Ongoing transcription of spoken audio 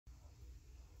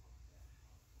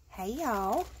Hey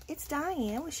y'all, it's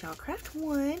Diane with Shawcraft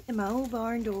One in my old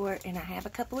barn door, and I have a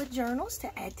couple of journals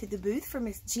to add to the booth for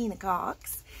Miss Gina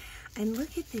Cox. And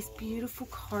look at this beautiful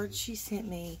card she sent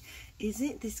me.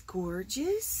 Isn't this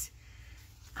gorgeous?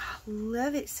 I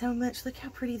love it so much. Look how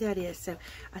pretty that is. So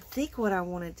I think what I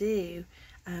want to do,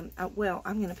 well,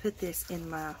 I'm going to put this in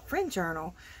my friend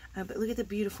journal, but look at the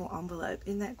beautiful envelope.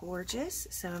 Isn't that gorgeous?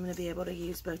 So I'm going to be able to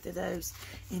use both of those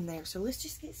in there. So let's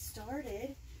just get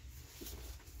started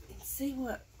and see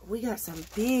what we got. Some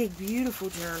big, beautiful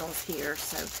journals here.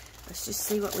 So let's just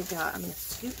see what we got. I'm going to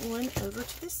scoot one over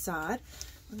to this side.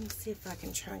 Let me see if I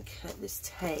can try and cut this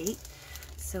tape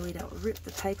so we don't rip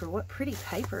the paper. What pretty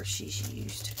paper she's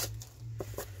used.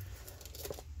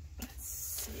 Let's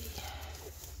see.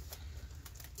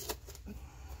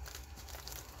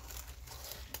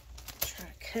 Try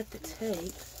to cut the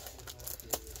tape.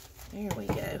 There we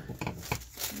go.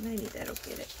 Maybe that'll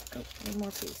get it. Oh, one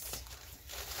more piece.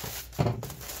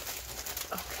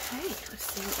 Okay, let's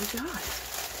see what we got.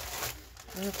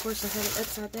 And of course I have it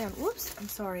upside down. Whoops, I'm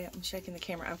sorry, I'm shaking the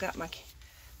camera. I've got my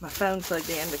phone plugged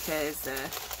in because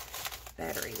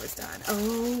battery was done.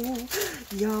 Oh,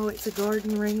 y'all, it's a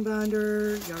garden ring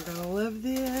binder. Y'all gonna love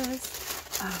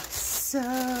this. I'm so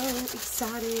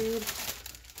excited.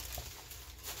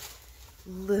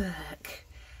 Look.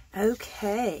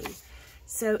 Okay,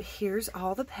 so here's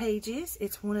all the pages.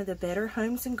 It's one of the Better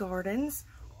Homes and Gardens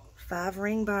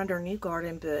 5-ring binder new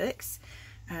garden books.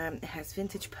 It has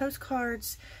vintage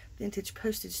postcards, vintage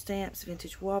postage stamps,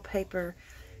 vintage wallpaper,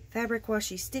 fabric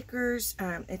washi stickers.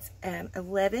 It's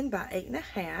 11 by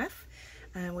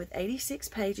 8.5 with 86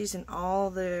 pages, and all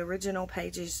the original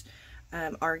pages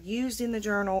are used in the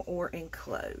journal or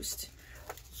enclosed.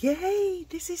 Yay!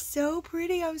 This is so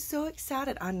pretty. I'm so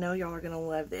excited. I know y'all are going to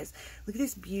love this. Look at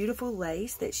this beautiful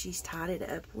lace that she's tied it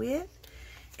up with.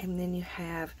 And then you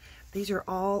have, these are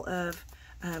all of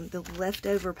the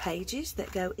leftover pages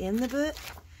that go in the book.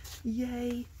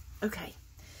 Yay! Okay,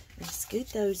 let's scoot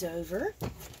those over.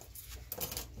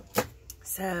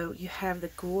 So you have the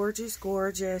gorgeous,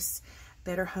 gorgeous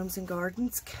Better Homes and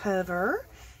Gardens cover,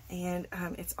 and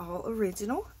it's all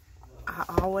original. I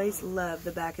always love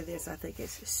the back of this. I think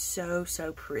it's so,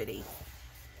 so pretty.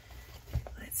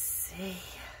 Let's see.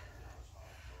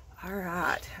 All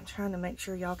right, I'm trying to make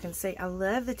sure y'all can see. I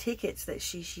love the tickets that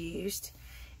she's used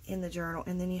in the journal.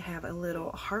 And then you have a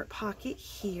little heart pocket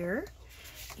here.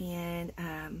 And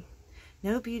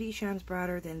no beauty shines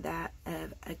brighter than that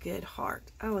of a good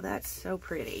heart. Oh, that's so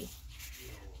pretty.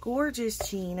 Gorgeous,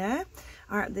 Gina.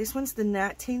 All right, this one's the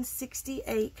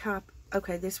 1968 copy.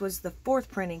 Okay, this was the 4th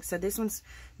printing, so this one's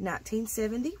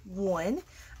 1971.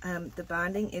 The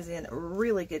binding is in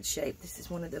really good shape. This is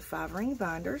one of the 5-ring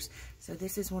binders. So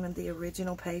this is one of the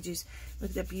original pages. Look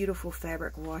at the beautiful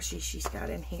fabric washi she's got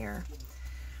in here.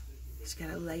 She's got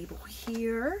a label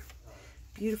here.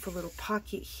 Beautiful little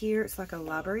pocket here. It's like a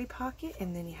library pocket,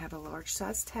 and then you have a large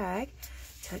size tag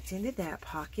tucked into that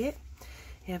pocket.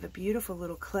 You have a beautiful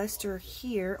little cluster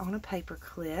here on a paper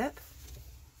clip.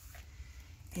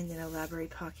 And then a library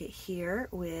pocket here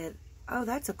with, oh,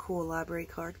 that's a cool library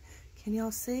card. Can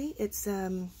y'all see? It's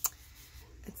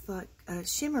like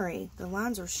shimmery. The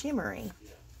lines are shimmery.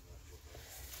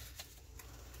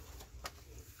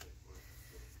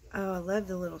 Oh, I love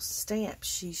the little stamp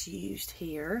she's used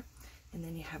here. And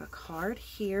then you have a card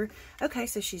here. Okay,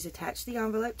 so she's attached the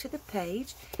envelope to the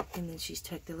page, and then she's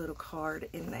tucked the little card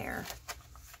in there.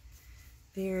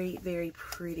 Very, very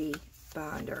pretty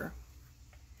binder.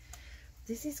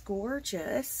 This is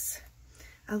gorgeous.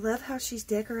 I love how she's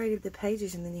decorated the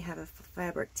pages, and then you have a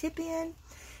fabric tip-in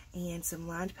and some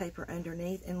lined paper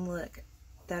underneath. And look,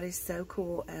 that is so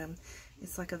cool.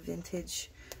 It's like a vintage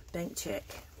bank check.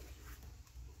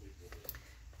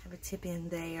 Have a tip-in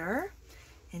there,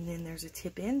 and then there's a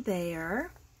tip-in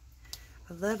there.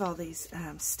 I love all these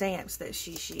stamps that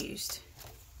she's used.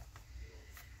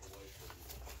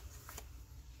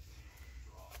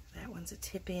 That one's a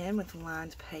tip-in with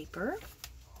lined paper.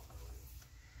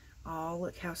 Oh,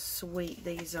 look how sweet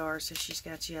these are. So she's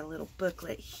got you a little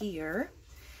booklet here,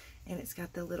 and it's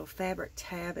got the little fabric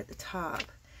tab at the top.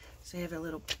 So you have a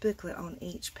little booklet on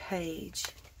each page.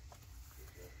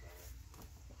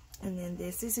 And then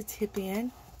this is a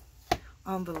tip-in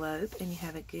envelope, and you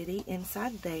have a goodie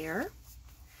inside there.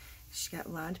 She's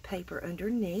got lined paper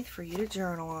underneath for you to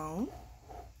journal on.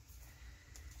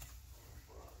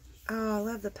 Oh, I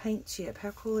love the paint chip.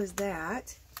 How cool is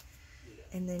that?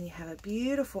 And then you have a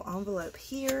beautiful envelope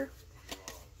here,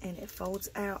 and it folds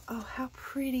out. Oh, how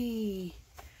pretty.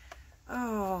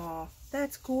 Oh,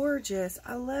 that's gorgeous.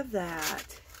 I love that.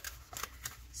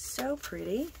 So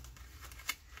pretty.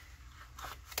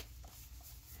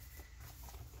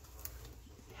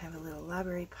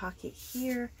 library pocket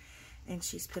here, and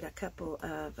she's put a couple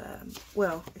of,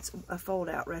 well, it's a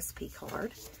fold-out recipe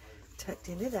card tucked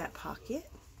into that pocket.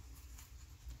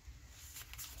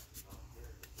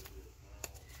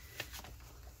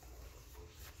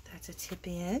 That's a tip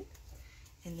in.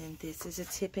 And then this is a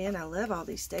tip in. I love all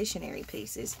these stationery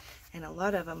pieces, and a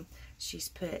lot of them she's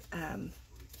put,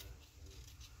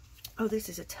 oh, this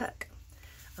is a tuck.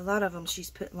 A lot of them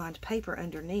she's put lined paper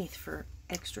underneath for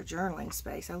extra journaling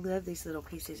space. I love these little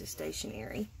pieces of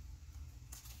stationery.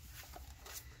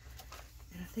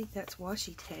 And I think that's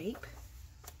washi tape.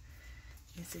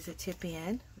 This is a tip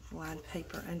in with lined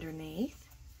paper underneath.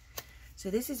 So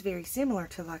this is very similar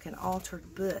to like an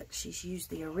altered book. She's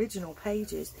used the original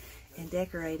pages and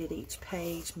decorated each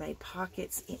page, made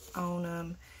pockets on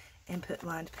them, and put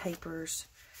lined papers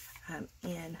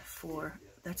in for,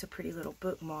 that's a pretty little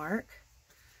bookmark.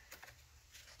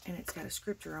 And it's got a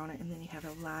scripture on it, and then you have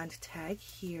a lined tag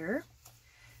here.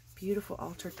 Beautiful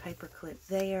altered paper clip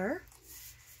there.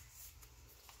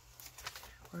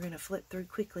 We're going to flip through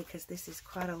quickly because this is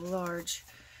quite a large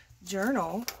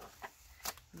journal.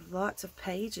 Lots of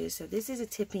pages. So this is a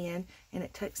tip in, and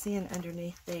it tucks in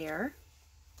underneath there.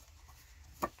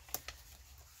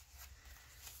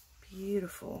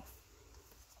 Beautiful.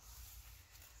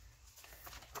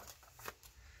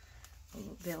 A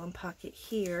little vellum pocket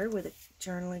here with a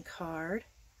journaling card.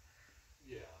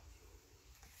 Yeah.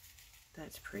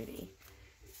 That's pretty.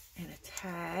 And a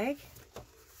tag.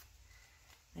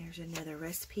 There's another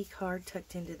recipe card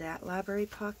tucked into that library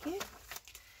pocket.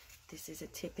 This is a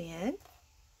tip in.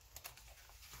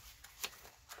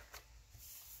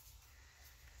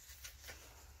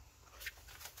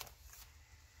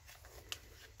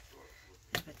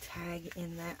 Have a tag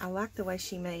in that. I like the way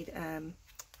she made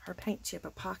her paint chip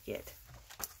a pocket.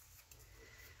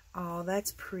 Oh,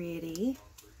 that's pretty.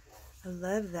 I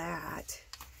love that.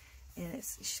 And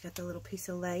she's got the little piece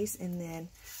of lace, and then,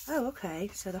 oh, okay,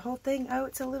 so the whole thing, oh,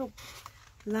 it's a little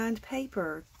lined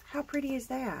paper. How pretty is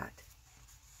that?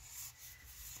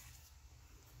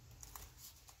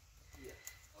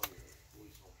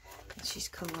 And she's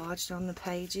collaged on the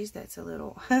pages. That's a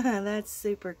little, that's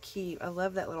super cute. I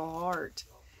love that little heart.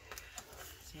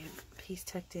 So you have a piece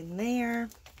tucked in there.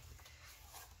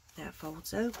 That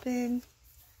folds open.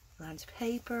 Lined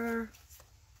paper.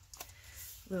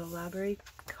 Little library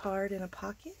card in a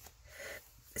pocket.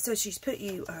 So she's put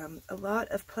you a lot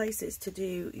of places to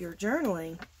do your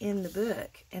journaling in the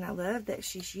book, and I love that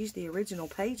she's used the original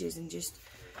pages and just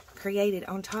created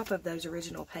on top of those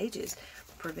original pages.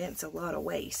 Prevents a lot of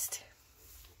waste.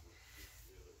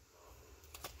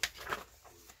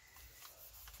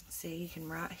 See, you can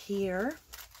write here.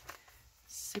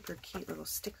 Super cute little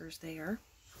stickers there.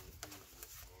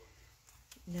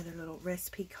 Another little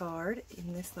recipe card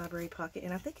in this library pocket,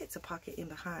 and I think it's a pocket in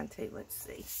behind too. Let's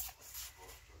see.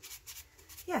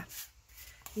 Yeah,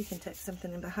 you can tuck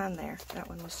something in behind there. That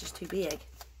one was just too big.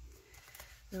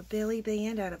 Little belly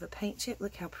band out of a paint chip.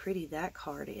 Look how pretty that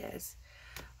card is.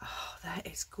 Oh, that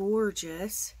is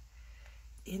gorgeous.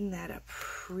 Isn't that a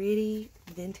pretty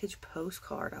vintage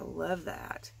postcard? I love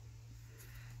that.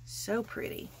 So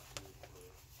pretty.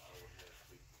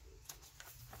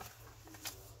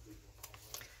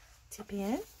 Tip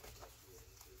in.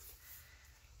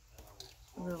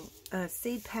 A little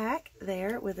seed pack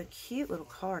there with a cute little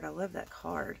card. I love that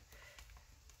card.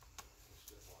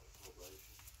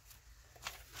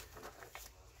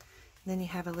 And then you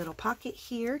have a little pocket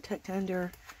here tucked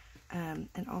under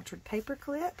an altered paper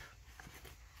clip.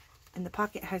 And the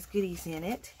pocket has goodies in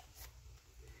it.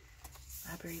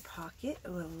 Library pocket.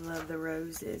 Oh, I love the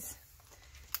roses.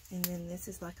 And then this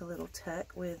is like a little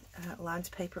tuck with lined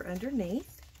paper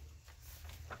underneath.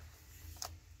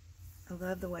 I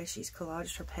love the way she's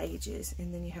collaged her pages.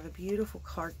 And then you have a beautiful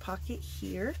card pocket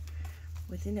here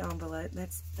with an envelope.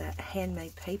 That's that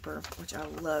handmade paper, which I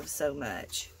love so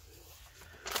much.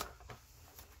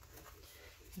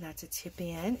 And that's a tip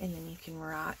in, and then you can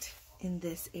write in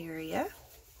this area.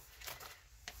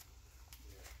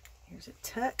 Here's a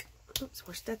tuck. Oops,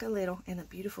 we're stuck a little. And a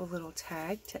beautiful little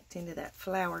tag tucked into that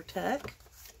flower tuck.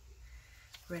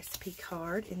 Recipe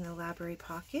card in the library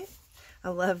pocket. I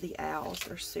love the owls.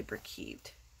 They're super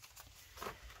cute.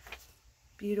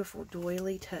 Beautiful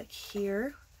doily tuck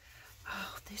here.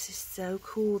 Oh, this is so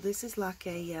cool. This is like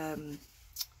a,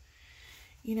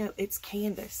 you know, it's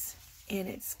canvas. And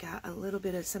it's got a little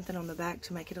bit of something on the back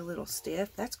to make it a little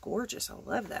stiff. That's gorgeous. I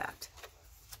love that.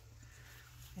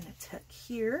 And a tuck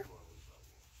here.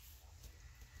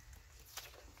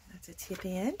 That's a tip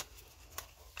in.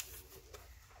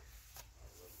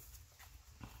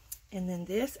 And then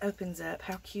this opens up.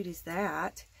 How cute is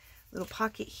that? little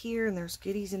pocket here, and there's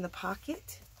goodies in the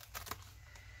pocket.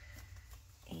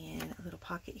 And a little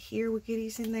pocket here with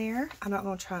goodies in there. I'm not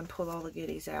going to try and pull all the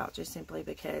goodies out just simply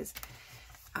because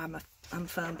I'm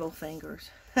fumble fingers.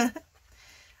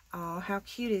 Oh, how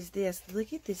cute is this?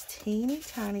 Look at this teeny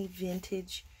tiny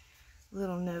vintage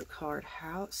little note card.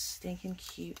 How stinking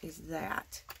cute is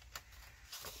that?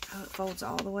 Oh, it folds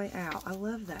all the way out. I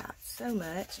love that so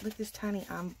much. Look at this tiny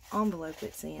envelope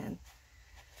it's in.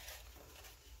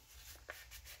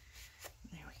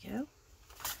 There we go.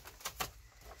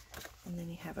 And then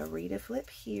you have a Rita flip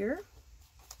here.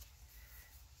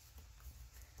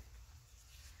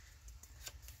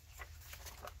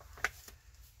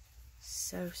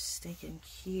 So stinking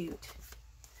cute.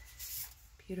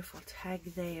 Beautiful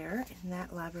tag there in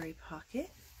that library pocket.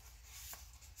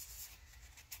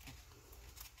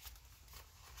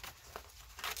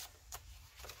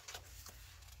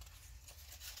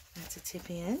 That's a tip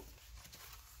in.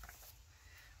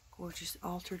 Gorgeous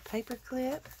altered paper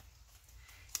clip.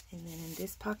 And then in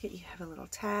this pocket you have a little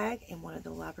tag and one of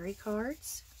the library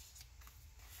cards.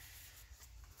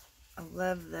 I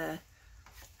love the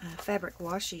fabric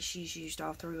washi she's used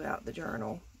all throughout the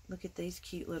journal. Look at these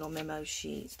cute little memo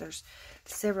sheets. There's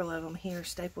several of them here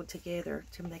stapled together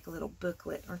to make a little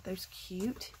booklet. Aren't those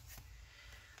cute?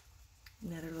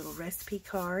 Another little recipe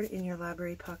card in your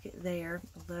library pocket there.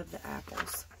 I love the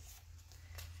apples.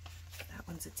 That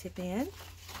one's a tip in.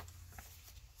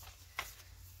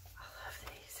 I love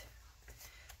these.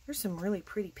 There's some really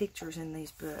pretty pictures in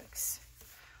these books.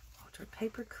 Altered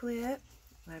paper clip.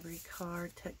 Library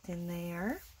card tucked in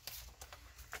there.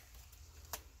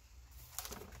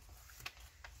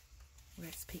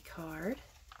 Recipe card.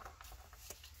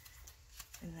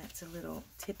 And that's a little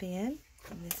tip in.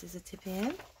 And this is a tip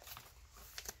in.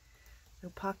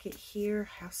 Little pocket here.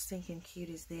 How stinking cute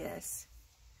is this?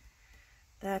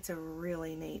 That's a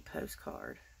really neat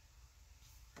postcard.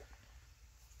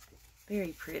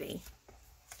 Very pretty.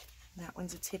 That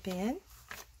one's a tip in.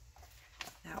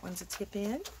 That one's a tip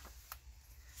in.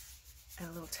 And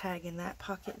a little tag in that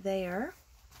pocket there.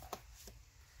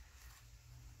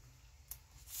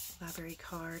 Library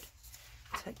card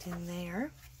tucked in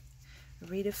there. A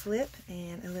Rita flip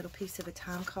and a little piece of a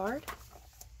time card.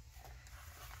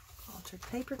 Altered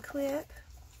paper clip.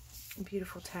 A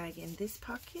beautiful tag in this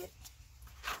pocket.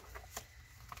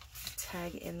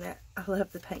 Tag in that. I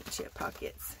love the paint chip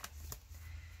pockets.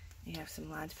 You have some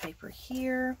lined paper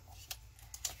here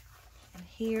and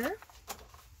here.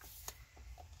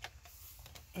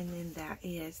 And then that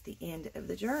is the end of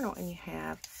the journal. And you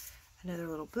have another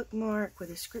little bookmark with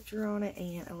a scripture on it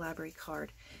and a library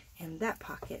card in that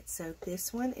pocket. So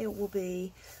this one, it will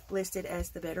be listed as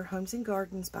the Better Homes and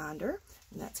Gardens binder.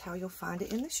 And that's how you'll find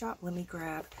it in the shop. Let me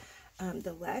grab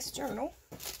the last journal.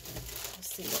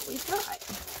 Let's see what we've got.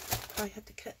 Probably have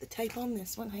to cut the tape on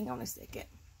this one. Hang on a second.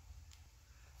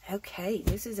 Okay,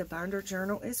 this is a binder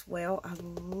journal as well. I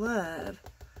love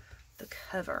the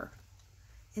cover.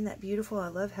 Isn't that beautiful? I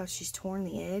love how she's torn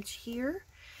the edge here.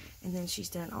 And then she's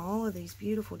done all of these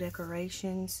beautiful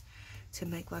decorations to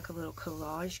make like a little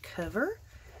collage cover.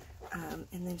 And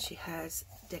then she has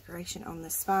decoration on the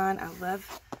spine. I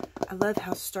love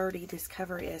how sturdy this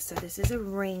cover is. So this is a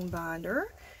ring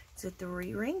binder. It's a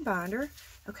 3-ring binder.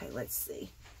 Okay, let's see.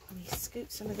 Let me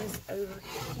scoot some of this over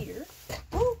here.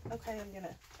 Oh, okay, I'm going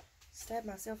to stab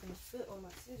myself in the foot with my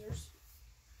scissors.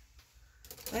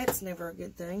 That's never a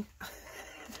good thing.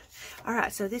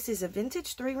 Alright, so this is a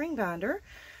vintage 3-ring binder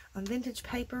on vintage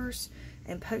papers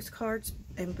and postcards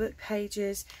and book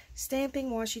pages,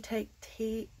 stamping, washi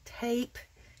tape,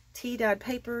 tea-dyed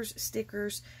papers,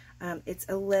 stickers. It's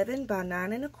 11 by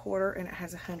 9 1/4 and it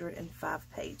has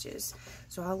 105 pages.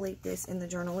 So I'll leave this in the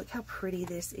journal. Look how pretty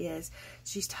this is.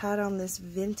 She's tied on this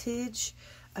vintage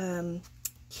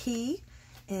key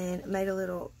and made a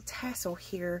little tassel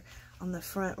here on the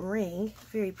front ring.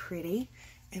 Very pretty.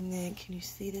 And then, can you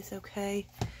see this okay?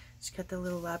 She's got the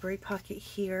little library pocket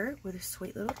here with a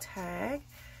sweet little tag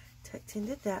tucked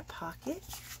into that pocket.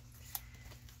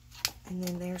 And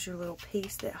then there's your little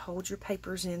piece that holds your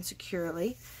papers in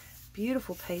securely.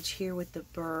 Beautiful page here with the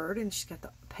bird, and she's got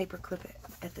the paper clip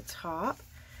at the top.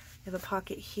 You have a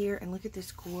pocket here, and look at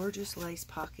this gorgeous lace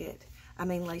pocket.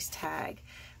 Lace tag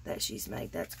that she's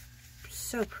made. That's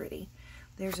so pretty.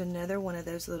 There's another one of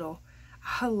those little,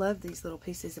 I love these little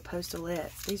pieces of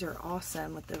postalettes. These are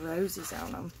awesome with the roses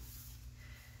on them.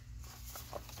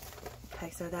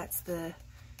 Okay, so that's the,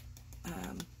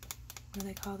 what do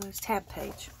they call those? Tab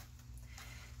page.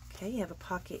 Okay, you have a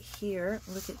pocket here.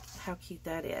 Look at how cute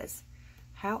that is.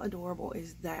 How adorable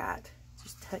is that?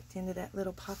 Just tucked into that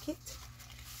little pocket.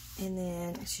 And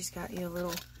then she's got you a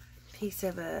little piece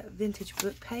of a vintage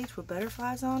book page with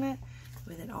butterflies on it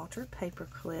with an altered paper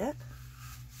clip.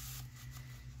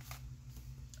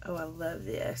 Oh, I love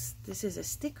this. This is a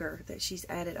sticker that she's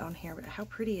added on here, but how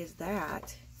pretty is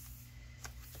that?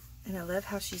 And I love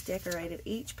how she's decorated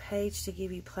each page to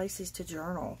give you places to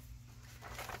journal.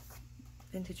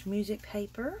 Vintage music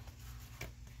paper.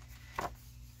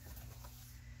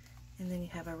 And then you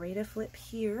have a Rita flip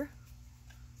here.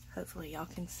 Hopefully y'all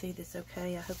can see this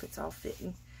okay. I hope it's all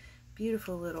fitting.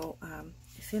 Beautiful little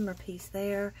ephemera piece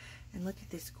there. And look at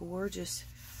this gorgeous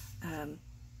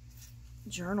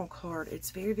journal card. It's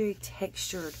very, very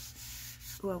textured.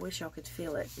 Oh, I wish y'all could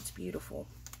feel it. It's beautiful.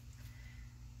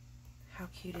 How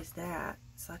cute is that?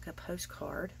 It's like a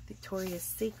postcard. Victoria's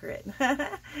Secret.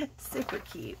 Super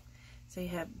cute. So you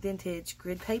have vintage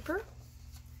grid paper.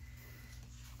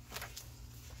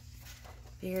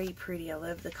 Very pretty. I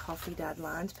love the coffee dyed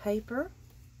lines paper.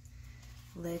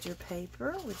 Ledger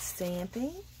paper with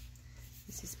stamping.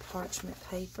 This is parchment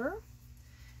paper.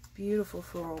 Beautiful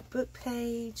floral book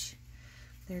page.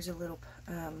 There's a little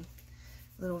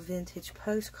vintage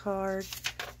postcard.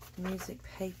 Music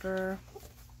paper.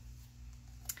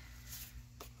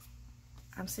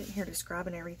 I'm sitting here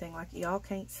describing everything like y'all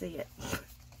can't see it.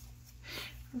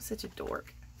 I'm such a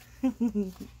dork.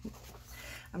 I'm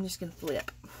just going to flip.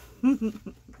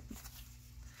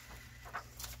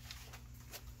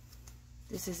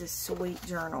 This is a sweet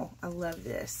journal. I love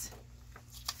this.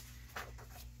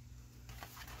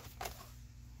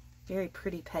 Very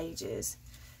pretty pages.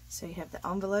 So you have the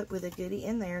envelope with a goodie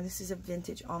in there. This is a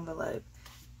vintage envelope.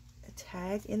 A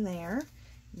tag in there.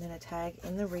 And then a tag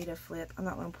in the Rita flip. I'm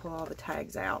not going to pull all the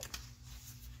tags out.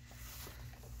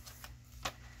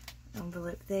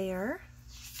 Envelope there.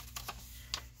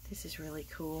 This is really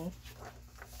cool.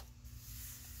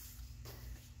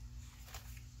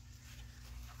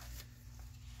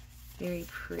 Very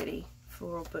pretty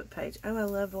floral book page. Oh, I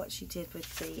love what she did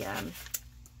with the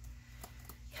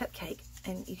cupcake.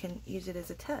 And you can use it as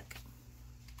a tuck.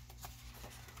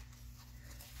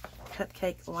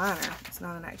 Cupcake liner. It's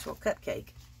not an actual cupcake.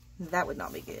 That would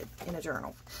not be good in a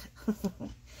journal.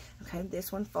 Okay,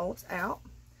 this one folds out.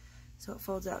 So it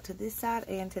folds out to this side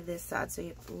and to this side. So you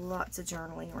have lots of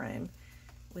journaling room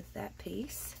with that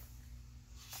piece.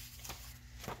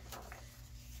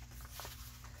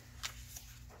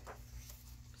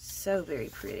 So very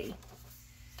pretty.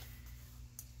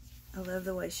 I love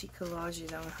the way she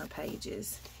collages on her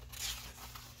pages.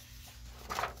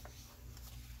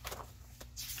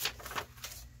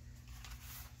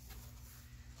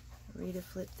 Rita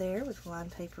flip there with line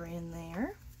paper in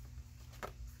there.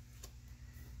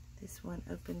 This one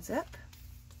opens up.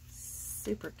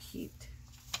 Super cute.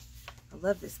 I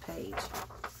love this page.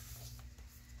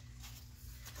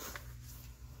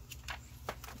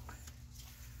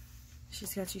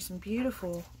 She's got you some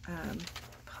beautiful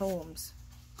poems.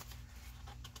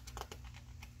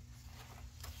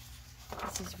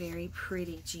 This is very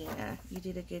pretty, Gina. You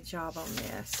did a good job on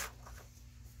this.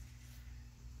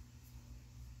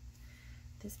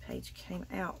 This page came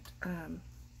out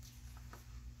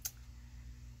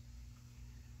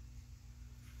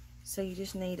so you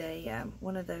just need a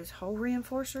one of those hole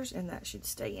reinforcers and that should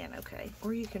stay in okay,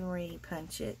 or you can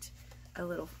re-punch it a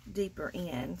little deeper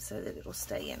in so that it'll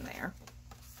stay in there.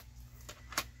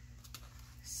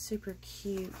 Super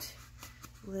cute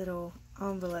little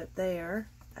envelope there.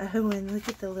 Oh, and look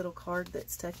at the little card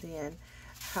that's tucked in.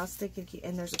 How stinking cute.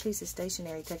 And there's a piece of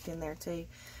stationery tucked in there too.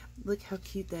 Look how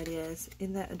cute that is.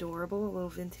 Isn't that adorable? A little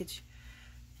vintage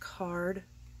card.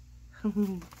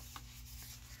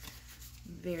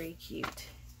 Very cute.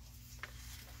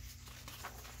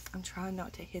 I'm trying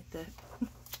not to hit the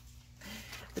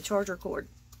the charger cord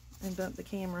and bump the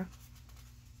camera.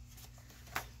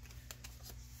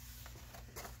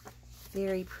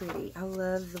 Very pretty. I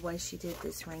love the way she did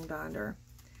this ring binder.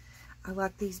 I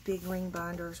like these big ring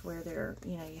binders where they're,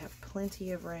 you know, you have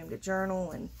plenty of room to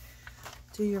journal and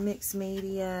do your mixed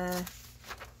media.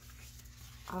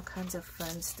 All kinds of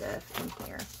fun stuff in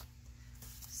here.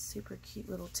 Super cute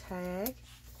little tag.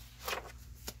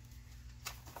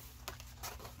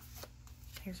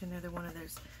 Here's another one of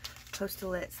those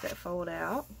postalettes that fold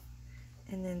out.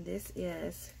 And then this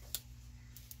is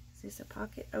this a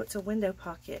pocket? Oh, it's a window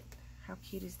pocket. How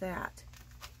cute is that?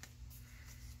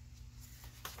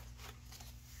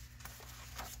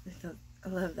 I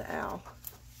love the owl.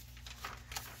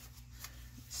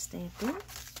 Stamping.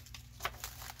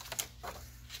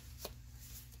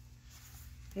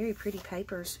 Very pretty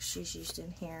papers she's used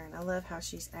in here, and I love how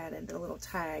she's added the little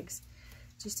tags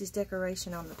just as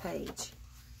decoration on the page.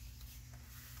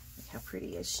 Look how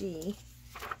pretty is she.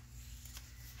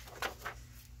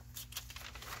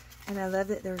 And I love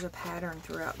that there's a pattern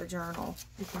throughout the journal.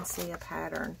 You can see a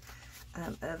pattern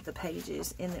of the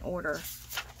pages in the order.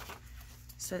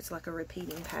 So it's like a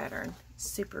repeating pattern.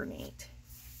 Super neat.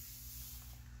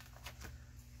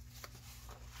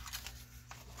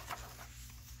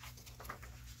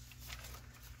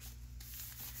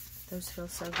 Those feel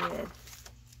so good.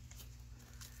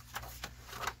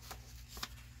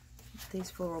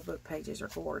 These floral book pages are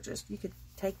gorgeous. You could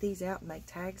take these out and make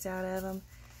tags out of them.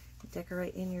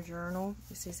 Decorate in your journal.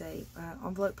 This is a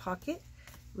envelope pocket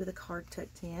with a card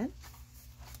tucked in.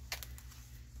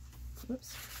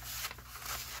 Whoops.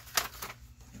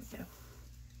 There we go.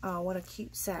 Oh, what a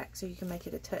cute sack. So you can make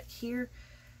it a tuck here.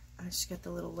 I just got the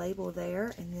little label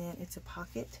there, and then it's a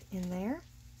pocket in there.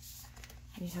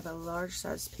 And you have a large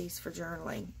size piece for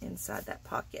journaling inside that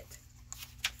pocket.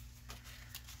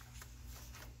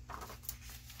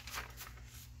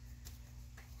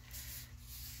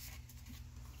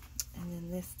 And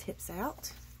then this tips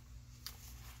out.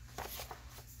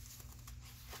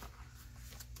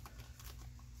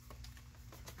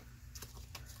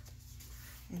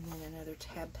 And then another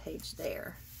tab page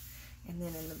there. And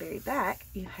then in the very back,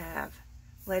 you have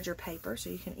ledger paper, so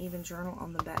you can even journal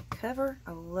on the back cover.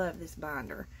 I love this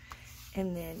binder.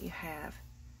 And then you have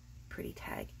a pretty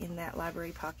tag in that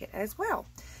library pocket as well.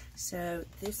 So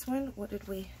this one, what did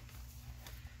we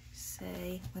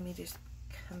say? Let me just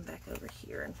come back over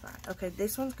here and find. Okay,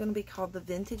 this one's going to be called the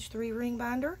Vintage 3-Ring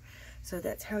Binder. So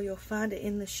that's how you'll find it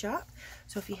in the shop.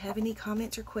 So if you have any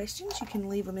comments or questions, you can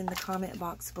leave them in the comment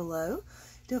box below.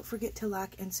 Don't forget to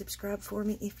like and subscribe for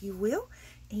me if you will.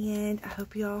 And I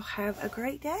hope you all have a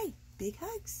great day. Big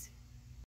hugs.